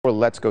over.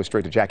 Let's go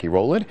straight to Jacky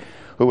Rowland,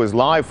 who is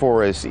live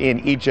for us in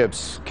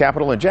Egypt's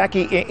capital. And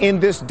Jacky, in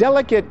this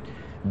delicate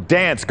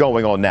dance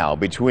going on now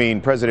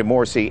between President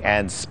Morsi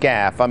and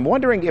SCAF, I'm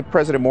wondering if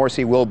President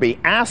Morsi will be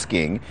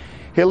asking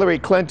Hillary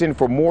Clinton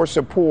for more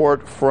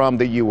support from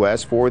the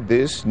U.S. for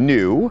this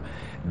new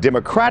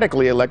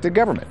democratically elected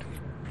government.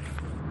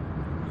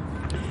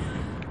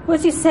 Well,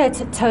 as you said,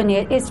 Tony,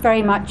 it is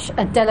very much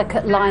a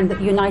delicate line that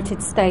the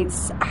United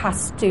States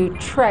has to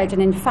tread.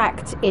 And in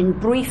fact, in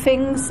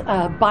briefings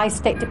by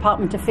State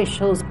Department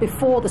officials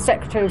before the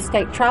Secretary of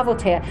State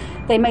travelled here,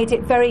 they made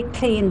it very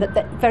clear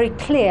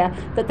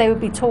that they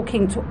would be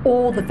talking to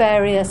all the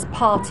various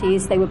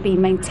parties. They would be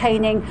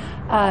maintaining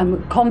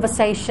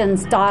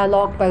conversations,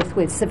 dialogue, both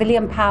with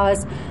civilian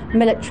powers,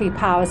 military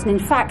powers. And in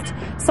fact,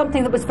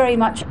 something that was very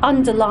much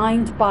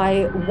underlined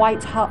by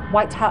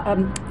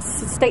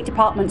State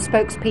Department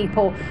spokespeople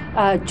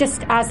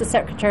just as the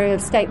Secretary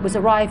of State was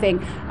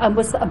arriving,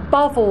 was that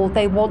above all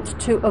they want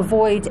to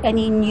avoid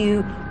any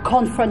new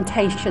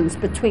confrontations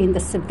between the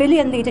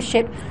civilian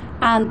leadership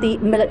and the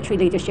military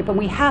leadership. And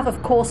we have,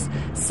 of course,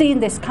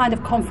 seen this kind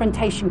of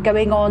confrontation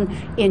going on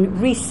in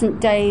recent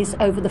days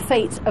over the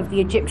fate of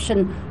the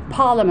Egyptian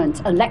parliament,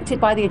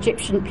 elected by the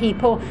Egyptian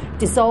people,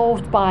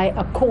 dissolved by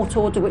a court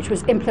order which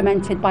was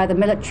implemented by the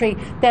military,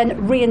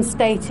 then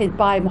reinstated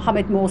by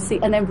Mohamed Morsi,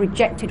 and then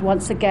rejected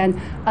once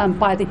again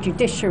by the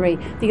judiciary.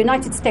 The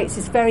United States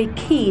is very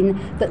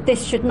keen that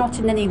this should not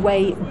in any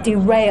way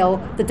derail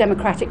the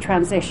democratic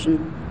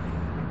transition.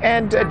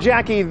 And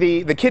Jacky,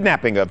 the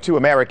kidnapping of 2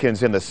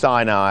 Americans in the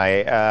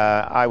Sinai,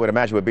 I would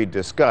imagine would be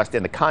discussed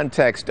in the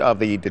context of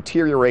the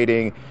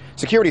deteriorating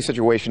security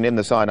situation in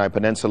the Sinai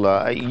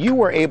Peninsula. You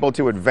were able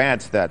to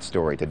advance that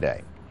story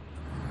today.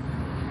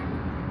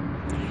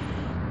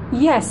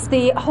 Yes,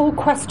 the whole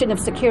question of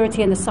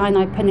security in the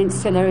Sinai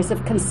Peninsula is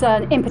of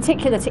concern, in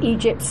particular to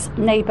Egypt's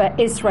neighbour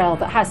Israel,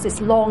 that has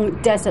this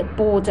long desert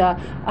border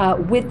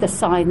with the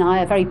Sinai,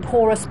 a very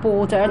porous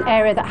border, an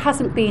area that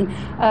hasn't been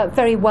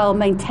very well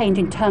maintained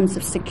in terms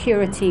of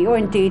security or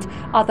indeed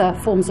other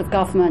forms of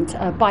government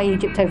by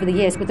Egypt over the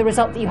years, with the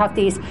result that you have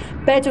these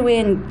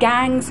Bedouin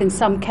gangs, in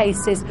some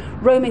cases,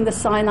 roaming the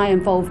Sinai,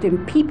 involved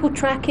in people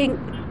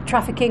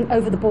trafficking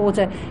over the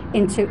border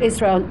into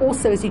Israel. And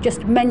also, as you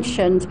just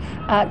mentioned,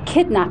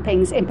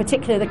 kidnappings, in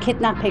particular the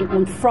kidnapping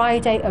on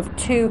Friday of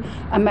 2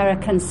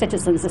 American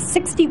citizens, a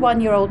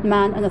 61-year-old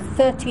man and a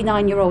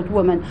 39-year-old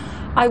woman.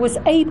 I was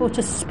able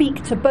to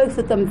speak to both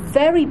of them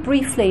very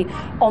briefly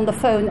on the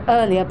phone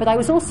earlier, but I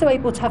was also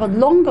able to have a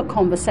longer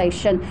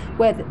conversation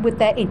with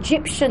their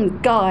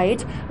Egyptian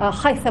guide,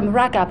 Haitham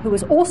Ragab, who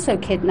was also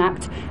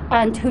kidnapped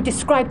and who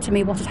described to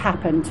me what had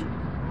happened.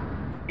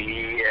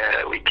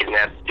 We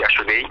kidnapped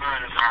yesterday,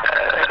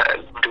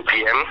 2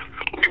 p.m.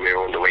 We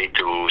were on the way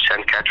to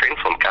St. Catherine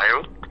from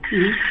Cairo.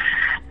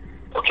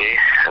 Mm-hmm. Okay,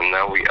 and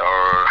now we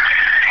are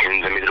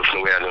in the middle of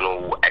nowhere. I don't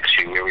know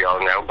actually where we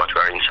are now, but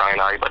we are in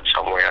Sinai, but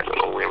somewhere, I don't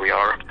know where we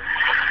are.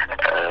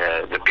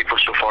 The people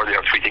so far, they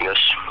are treating us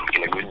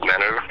in a good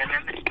manner.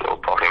 No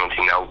problem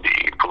until now.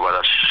 They provide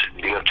us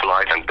dinner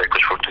tonight and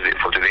breakfast for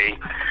today.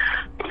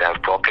 We don't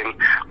have problem.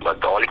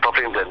 But the only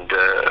problem is that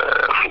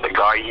the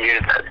guy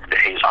here, that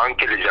his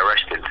uncle is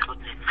arrested.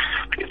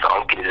 His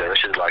uncle is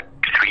arrested like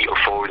 3 or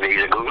 4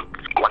 days ago.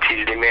 What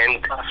his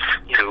demand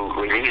to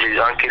release his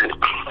uncle,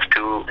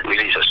 to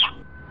release us.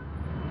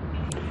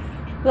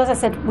 Well, as I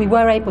said, we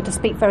were able to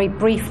speak very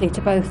briefly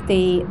to both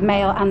the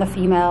male and the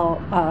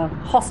female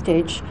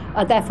hostage,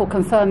 therefore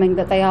confirming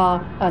that they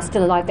are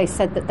still alive. They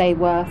said that they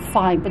were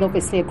fine, but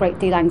obviously a great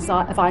deal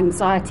of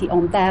anxiety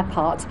on their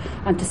part,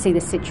 and to see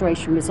this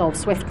situation resolved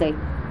swiftly.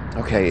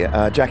 Okay,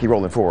 Jacky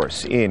Rowland for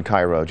us in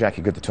Cairo.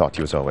 Jacky, good to talk to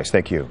you as always.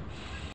 Thank you.